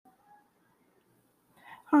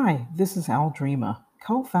Hi, this is Al Dreamer,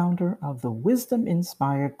 co founder of the Wisdom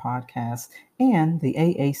Inspired podcast and the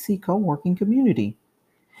AAC co working community.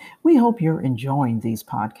 We hope you're enjoying these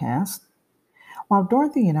podcasts. While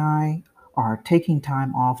Dorothy and I are taking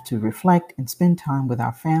time off to reflect and spend time with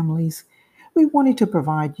our families, we wanted to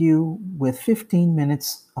provide you with 15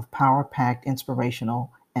 minutes of power packed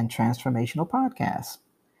inspirational and transformational podcasts.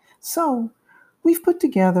 So, we've put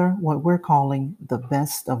together what we're calling the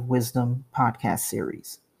Best of Wisdom podcast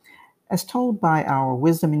series as told by our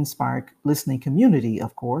wisdom inspired listening community,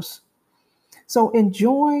 of course. So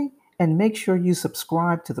enjoy and make sure you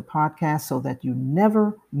subscribe to the podcast so that you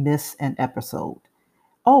never miss an episode.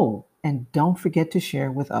 Oh, and don't forget to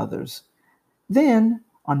share with others. Then,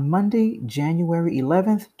 on Monday, January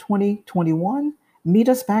 11th, 2021, meet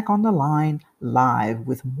us back on the line live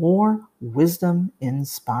with more Wisdom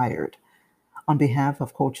Inspired. On behalf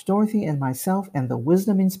of Coach Dorothy and myself and the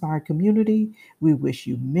Wisdom Inspired community, we wish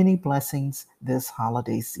you many blessings this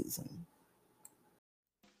holiday season.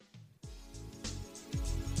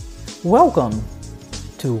 Welcome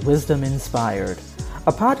to Wisdom Inspired,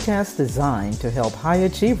 a podcast designed to help high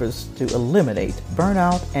achievers to eliminate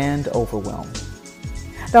burnout and overwhelm.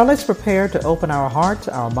 Now let's prepare to open our hearts,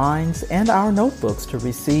 our minds, and our notebooks to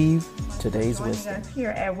receive today's wisdom. Joining us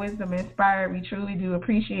here at Wisdom Inspired, we truly do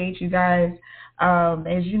appreciate you guys.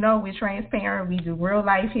 As you know, we're transparent. We do real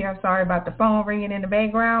life here. I'm sorry about the phone ringing in the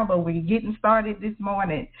background, but we're getting started this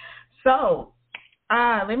morning. So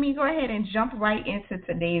let me go ahead and jump right into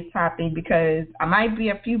today's topic because I might be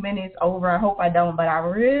a few minutes over. I hope I don't, but I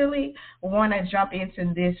really want to jump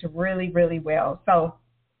into this really, really well. So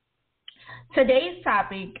today's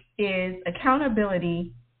topic is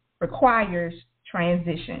accountability requires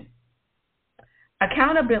transition.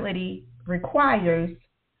 Accountability requires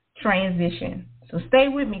transition. So stay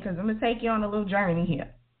with me because I'm going to take you on a little journey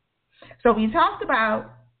here. So we talked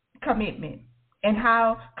about commitment and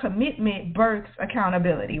how commitment births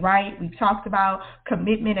accountability, right? We've talked about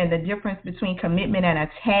commitment and the difference between commitment and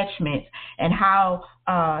attachment and how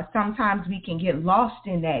sometimes we can get lost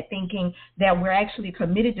in that, thinking that we're actually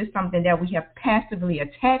committed to something that we have passively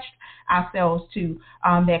attached ourselves to,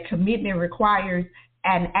 that commitment requires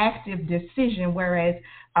an active decision, whereas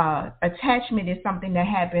attachment is something that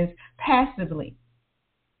happens passively.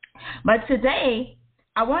 But today,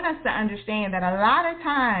 I want us to understand that a lot of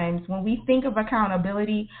times when we think of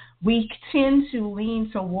accountability, we tend to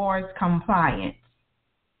lean towards compliance,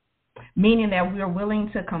 meaning that we're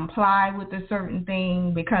willing to comply with a certain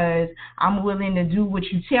thing because I'm willing to do what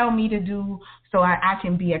you tell me to do so I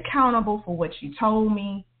can be accountable for what you told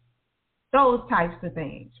me, those types of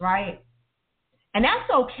things, right? And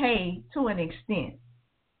that's okay to an extent.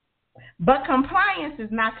 But compliance is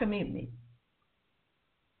not commitment.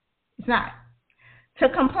 It's not. To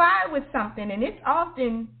comply with something, and it's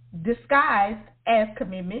often disguised as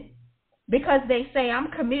commitment because they say, I'm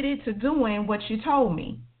committed to doing what you told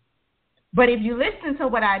me. But if you listen to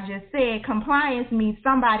what I just said, compliance means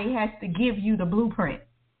somebody has to give you the blueprint.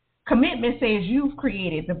 Commitment says you've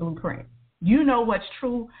created the blueprint. You know what's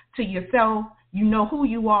true to yourself. You know who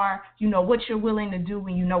you are. You know what you're willing to do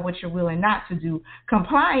and you know what you're willing not to do.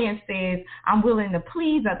 Compliance says I'm willing to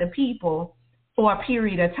please other people for a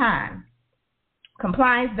period of time.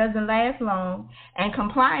 Compliance doesn't last long, and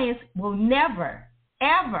compliance will never,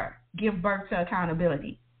 ever give birth to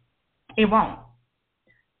accountability. It won't.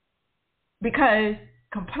 Because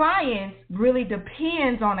compliance really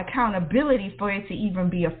depends on accountability for it to even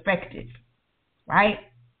be effective, right?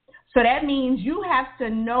 So that means you have to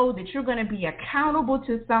know that you're going to be accountable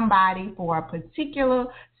to somebody for a particular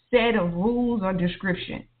set of rules or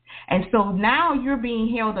description. And so now you're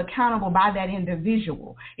being held accountable by that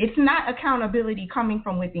individual. It's not accountability coming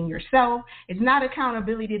from within yourself. It's not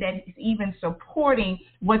accountability that is even supporting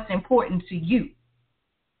what's important to you.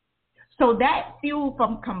 So that fuel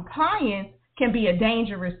from compliance can be a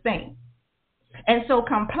dangerous thing. And so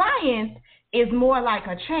compliance is more like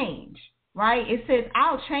a change, right? It says,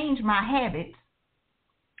 I'll change my habits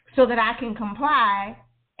so that I can comply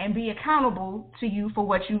and be accountable to you for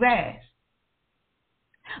what you've asked.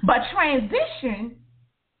 But transition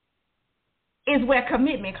is where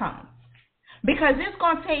commitment comes, because it's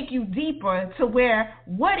going to take you deeper to where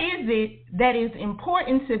what is it that is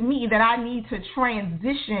important to me that I need to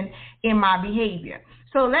transition in my behavior.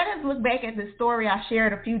 So let us look back at the story I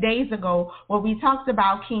shared a few days ago where we talked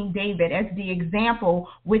about King David as the example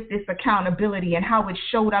with this accountability and how it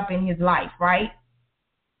showed up in his life, right?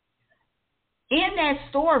 In that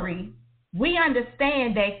story, we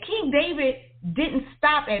understand that King David didn't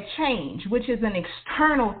stop at change, which is an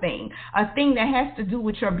external thing, a thing that has to do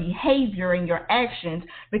with your behavior and your actions,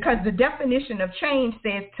 because the definition of change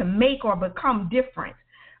says to make or become different.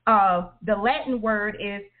 The Latin word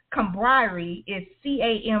is cambiare, is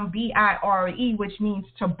C-A-M-B-I-R-E, which means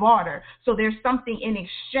to barter. So there's something in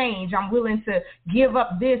exchange. I'm willing to give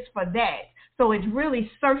up this for that. So it's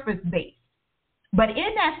really surface-based. But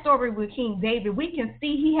in that story with King David, we can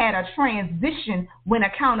see he had a transition when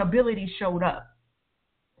accountability showed up.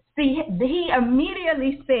 See, he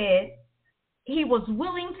immediately said he was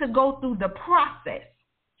willing to go through the process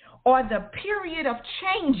or the period of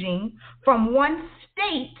changing from one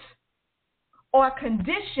state or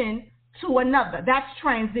condition to another. That's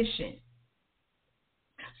transition.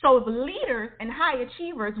 So as leaders and high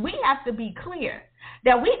achievers, we have to be clear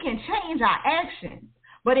that we can change our actions.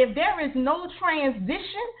 But if there is no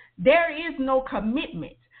transition, there is no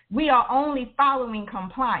commitment. We are only following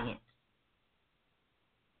compliance.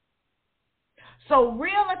 So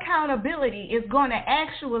real accountability is going to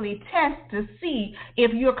actually test to see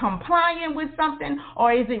if you're complying with something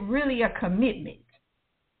or is it really a commitment.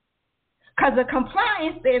 Because the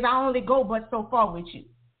compliance says I only go but so far with you.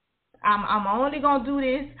 I'm only going to do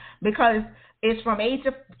this because it's from 8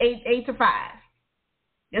 to 5.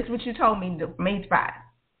 That's what you told me to do, from 8 to 5.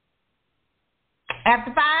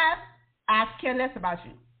 After 5, I care less about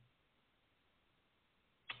you.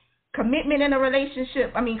 Commitment in a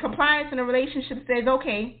relationship, compliance in a relationship says,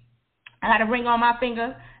 okay, I got a ring on my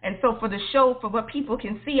finger, and so for the show, for what people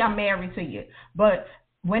can see, I'm married to you. But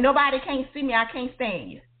when nobody can't see me, I can't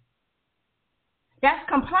stand you. That's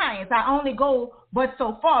compliance. I only go but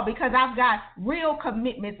so far because I've got real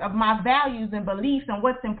commitments of my values and beliefs and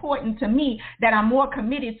what's important to me that I'm more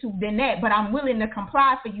committed to than that, but I'm willing to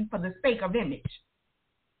comply for you for the sake of image.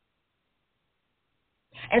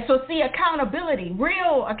 And so see, accountability,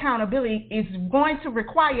 real accountability is going to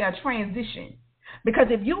require a transition. Because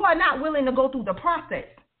if you are not willing to go through the process,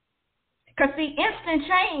 because see, instant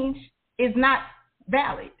change is not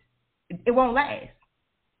valid. It won't last.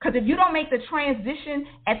 Because if you don't make the transition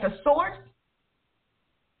at the source,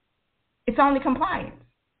 it's only compliance.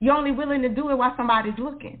 You're only willing to do it while somebody's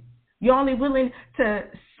looking. You're only willing to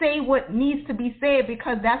say what needs to be said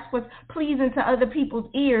because that's what's pleasing to other people's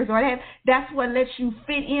ears, or that's what lets you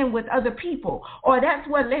fit in with other people, or that's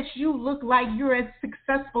what lets you look like you're as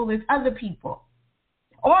successful as other people.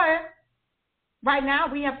 Or right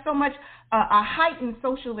now we have so much a heightened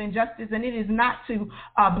social injustice, and it is not to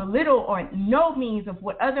belittle or no means of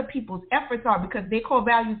what other people's efforts are, because their core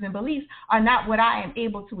values and beliefs are not what I am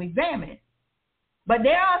able to examine. But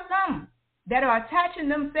there are some that are attaching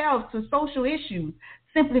themselves to social issues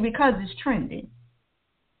simply because it's trending.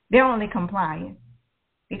 They're only complying.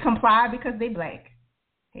 They comply because they're black.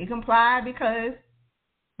 They comply because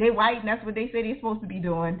they're white, and that's what they say they're supposed to be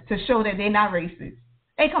doing to show that they're not racist.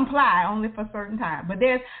 They comply only for a certain time. But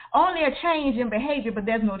there's only a change in behavior, but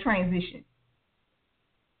there's no transition.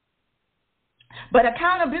 But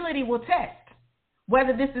accountability will test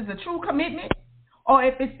whether this is a true commitment or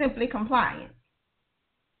if it's simply compliance.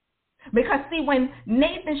 Because see, when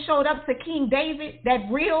Nathan showed up to King David, that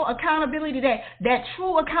real accountability, that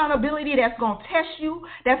true accountability that's going to test you,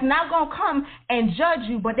 that's not going to come and judge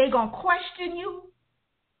you, but they're going to question you.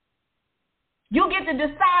 You get to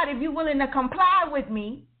decide if you're willing to comply with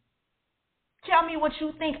me, tell me what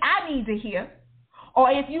you think I need to hear, or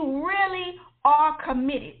if you really are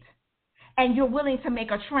committed and you're willing to make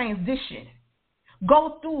a transition.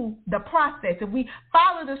 Go through the process. If we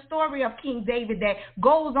follow the story of King David that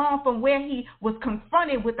goes on from where he was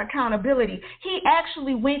confronted with accountability, he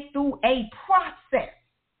actually went through a process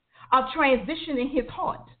of transitioning his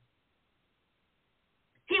heart.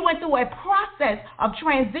 He went through a process of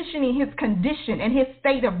transitioning his condition and his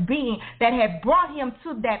state of being that had brought him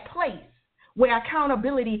to that place where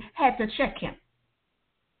accountability had to check him.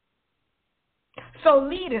 So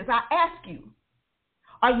leaders, I ask you,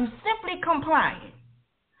 are you simply complying,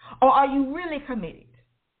 or are you really committed?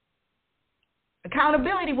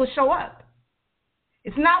 Accountability will show up.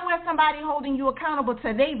 It's not where somebody holding you accountable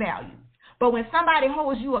to their values, but when somebody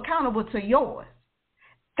holds you accountable to yours.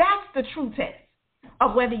 That's the true test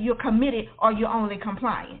of whether you're committed or you're only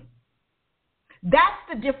complying. That's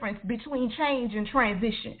the difference between change and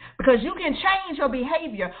transition, because you can change your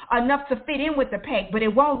behavior enough to fit in with the pack, but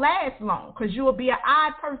it won't last long because you will be an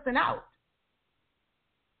odd person out.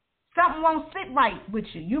 Something won't sit right with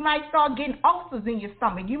you. You might start getting ulcers in your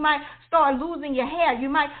stomach. You might start losing your hair. You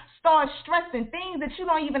might start stressing things that you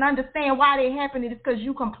don't even understand why they're happening. It's because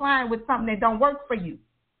you're complying with something that don't work for you.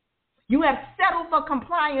 You have settled for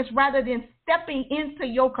compliance rather than stepping into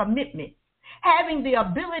your commitment. Having the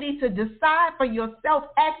ability to decide for yourself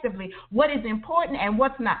actively what is important and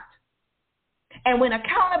what's not. And when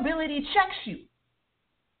accountability checks you,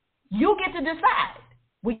 you get to decide.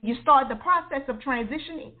 Will you start the process of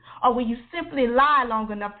transitioning, or will you simply lie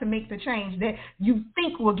long enough to make the change that you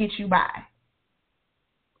think will get you by?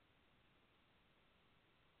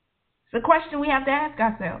 It's a question we have to ask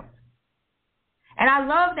ourselves. And I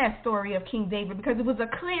love that story of King David because it was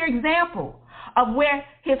a clear example of where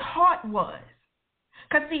his heart was.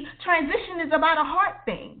 Because, see, transition is about a heart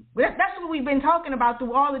thing. That's what we've been talking about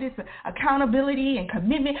through all of this accountability and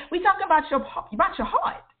commitment. We're talking about your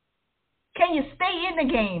heart. Can you stay in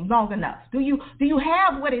the game long enough? Do you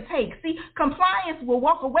have what it takes? See, compliance will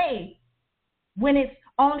walk away when it's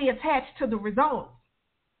only attached to the results.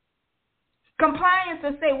 Compliance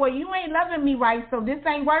will say, well, you ain't loving me right, so this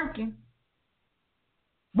ain't working.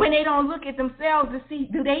 When they don't look at themselves to see,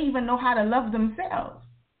 do they even know how to love themselves?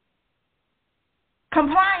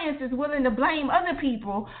 Compliance is willing to blame other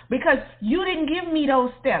people because you didn't give me those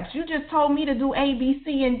steps. You just told me to do A, B,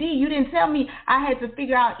 C, and D. You didn't tell me I had to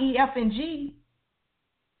figure out E, F, and G.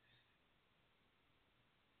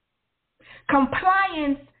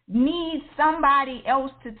 Compliance needs somebody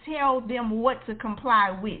else to tell them what to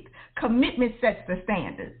comply with. Commitment sets the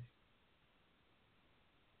standards.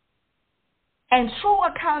 And true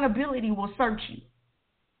accountability will search you.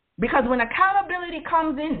 Because when accountability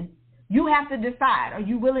comes in, you have to decide, are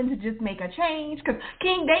you willing to just make a change? Because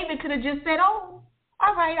King David could have just said, oh,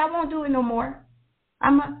 all right, I won't do it no more.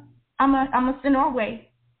 I'm a sinner away.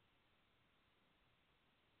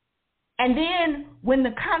 And then when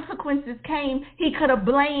the consequences came, he could have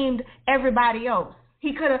blamed everybody else.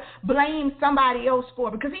 He could have blamed somebody else for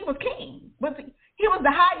it because he was king. He was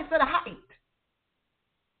the highest of the height.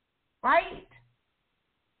 Right?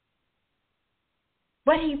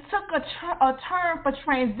 But he took a turn for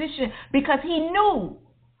transition because he knew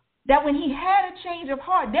that when he had a change of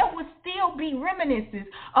heart, there would still be reminiscences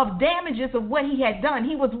of damages of what he had done.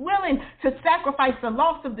 He was willing to sacrifice the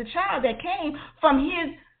loss of the child that came from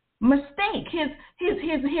his mistake, his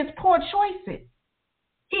poor choices.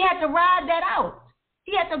 He had to ride that out.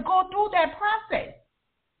 He had to go through that process.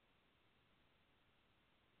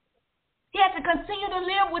 He had to continue to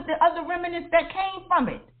live with the other remnants that came from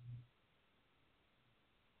it.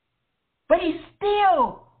 But he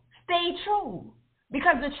still stayed true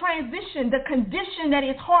because the transition, the condition that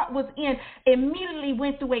his heart was in, immediately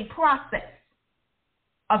went through a process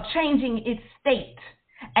of changing its state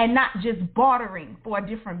and not just bartering for a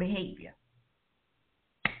different behavior.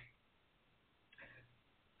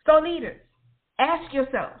 So leaders, ask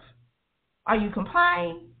yourself, are you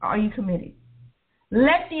complying or are you committed?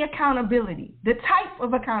 Let the accountability, the type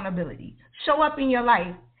of accountability, show up in your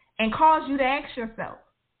life and cause you to ask yourself,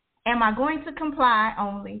 am I going to comply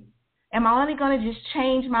only? Am I only going to just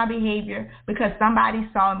change my behavior because somebody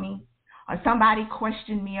saw me or somebody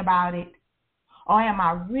questioned me about it? Or am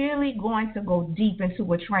I really going to go deep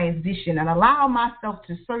into a transition and allow myself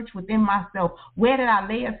to search within myself? Where did I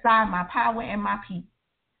lay aside my power and my peace?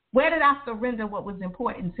 Where did I surrender what was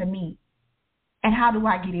important to me? And how do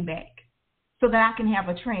I get it back? So that I can have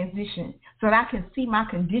a transition, so that I can see my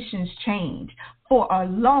conditions change for a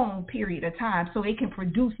long period of time so it can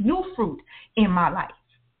produce new fruit in my life.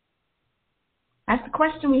 That's the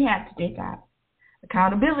question we have today, guys.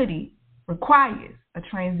 Accountability requires a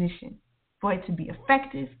transition for it to be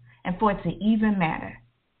effective and for it to even matter.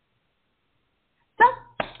 So,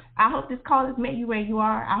 I hope this call has met you where you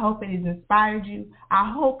are. I hope it has inspired you.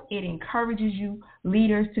 I hope it encourages you,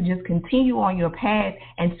 leaders, to just continue on your path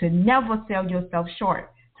and to never sell yourself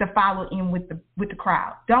short to follow in with the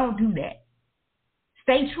crowd. Don't do that.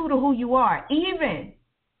 Stay true to who you are, even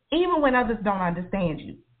when others don't understand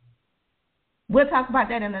you. We'll talk about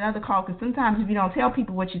that in another call because sometimes if you don't tell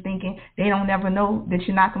people what you're thinking, they don't ever know that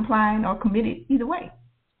you're not complying or committed either way.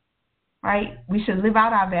 Right? We should live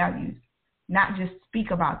out our values. Not just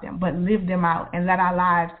speak about them, but live them out and let our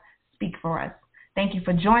lives speak for us. Thank you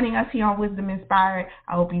for joining us here on Wisdom Inspired.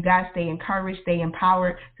 I hope you guys stay encouraged, stay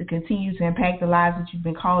empowered to continue to impact the lives that you've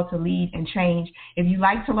been called to lead and change. If you'd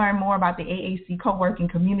like to learn more about the AAC co-working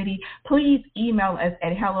community, please email us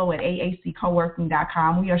at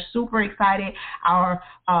hello@aaccoworking.com. We are super excited. Our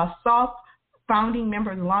soft founding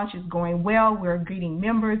members launch is going well. We're greeting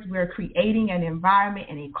members. We're creating an environment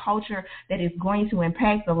and a culture that is going to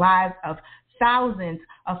impact the lives of thousands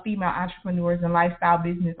of female entrepreneurs and lifestyle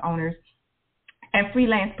business owners and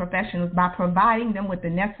freelance professionals by providing them with the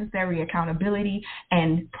necessary accountability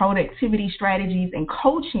and productivity strategies and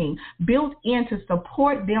coaching built in to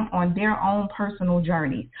support them on their own personal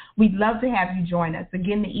journeys. We'd love to have you join us.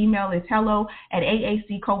 Again, the email is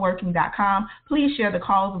hello@aaccoworking.com. Please share the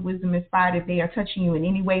calls of Wisdom Inspired if they are touching you in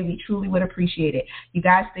any way. We truly would appreciate it. You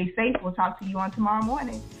guys stay safe. We'll talk to you on tomorrow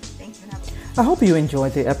morning. Thank you. I hope you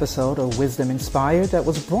enjoyed the episode of Wisdom Inspired that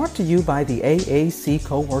was brought to you by the AAC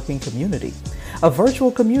Co-working Community, a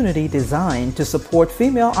virtual community designed to support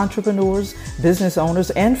female entrepreneurs, business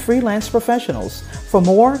owners, and freelance professionals. For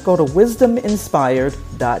more, go to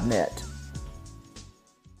wisdominspired.net.